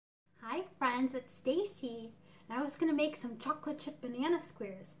Hi friends, it's Stacy, and I was going to make some chocolate chip banana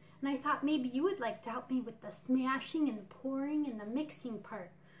squares, and I thought maybe you would like to help me with the smashing and the pouring and the mixing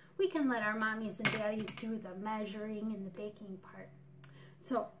part. We can let our mommies and daddies do the measuring and the baking part.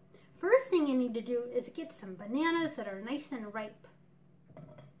 So, first thing you need to do is get some bananas that are nice and ripe,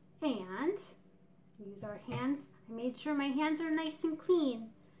 and use our hands. I made sure my hands are nice and clean,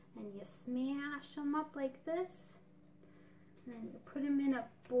 and you smash them up like this. And then you put them in a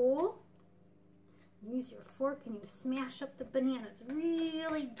bowl. Use your fork and you smash up the bananas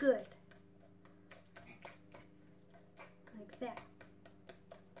really good. Like that.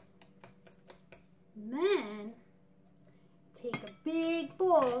 And then take a big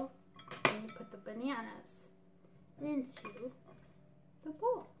bowl and you put the bananas into the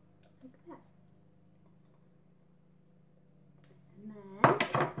bowl. Like that. And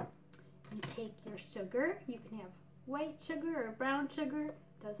then you take your sugar. You can have white sugar or brown sugar,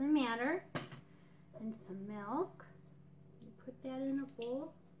 doesn't matter, and some milk. You put that in a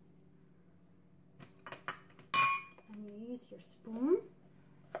bowl, and you use your spoon,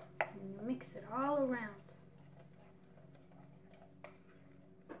 and you mix it all around.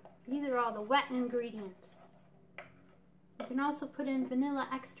 These are all the wet ingredients. You can also put in vanilla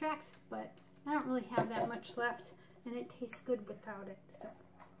extract, but I don't really have that much left, and it tastes good without it. So,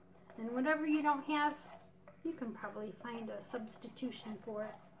 and whatever you don't have, you can probably find a substitution for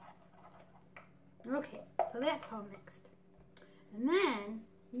it. Okay, so that's all mixed. And then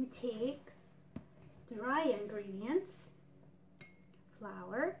you take dry ingredients,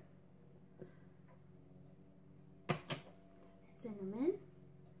 flour, cinnamon,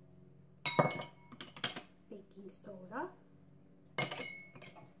 baking soda,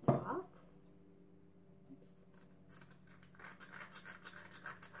 salt,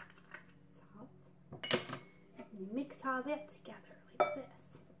 you mix all that together like this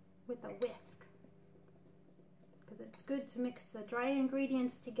with a whisk, because it's good to mix the dry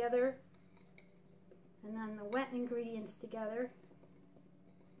ingredients together and then the wet ingredients together,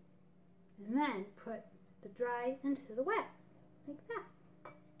 and then put the dry into the wet like that.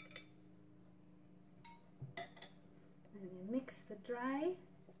 And you mix the dry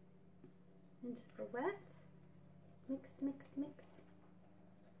into the wet, mix, mix, mix.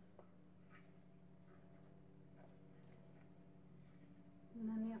 And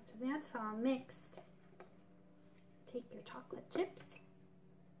then after that's all mixed, take your chocolate chips.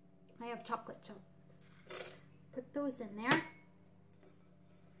 I have chocolate chips. Put those in there.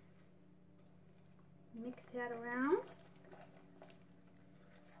 Mix that around.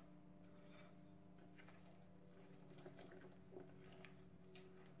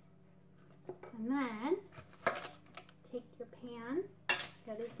 And then take your pan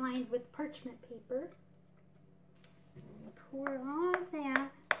that is lined with parchment paper. And pour all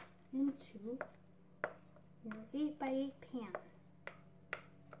that into your 8x8 pan,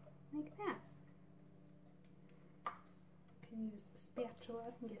 like that. You can use the spatula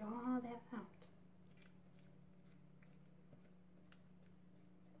and get all that out.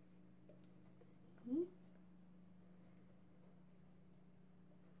 See?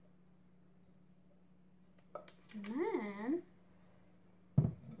 And then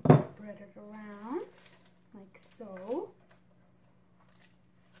spread it around like so.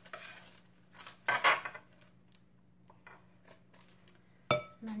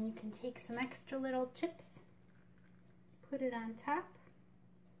 And then you can take some extra little chips, put it on top,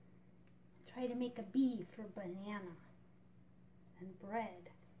 try to make a B for banana and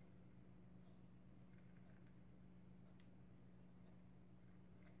bread.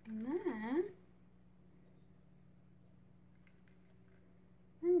 And then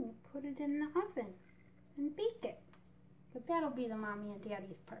you put it in the oven and bake it. But that'll be the mommy and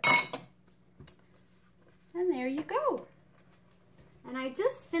daddy's part. And there you go. And I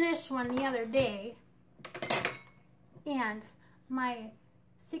just finished one the other day, and my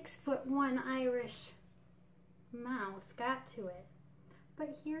 6'1" Irish mouse got to it.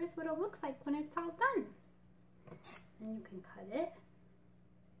 But here's what it looks like when it's all done. And you can cut it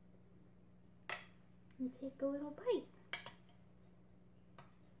and take a little bite.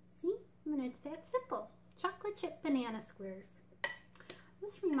 See? And it's that simple. Chocolate chip banana squares.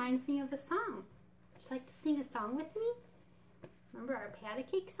 This reminds me of a song. Would you like to sing a song with me? Remember our pat a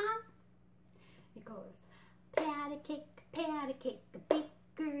cake song? It goes, pat a cake, a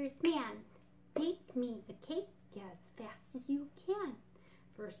baker's man. Bake me a cake as fast as you can.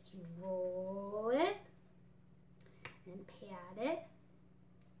 First you roll it and pat it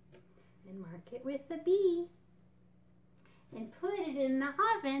and mark it with a B and put it in the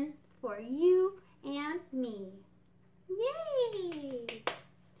oven for you and me. Yay!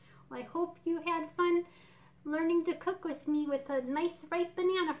 Well, I hope you had fun learning to cook with me with a nice ripe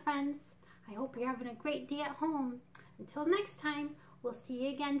banana, friends. I hope you're having a great day at home. Until next time, we'll see you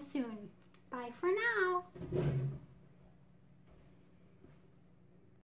again soon. Bye for now.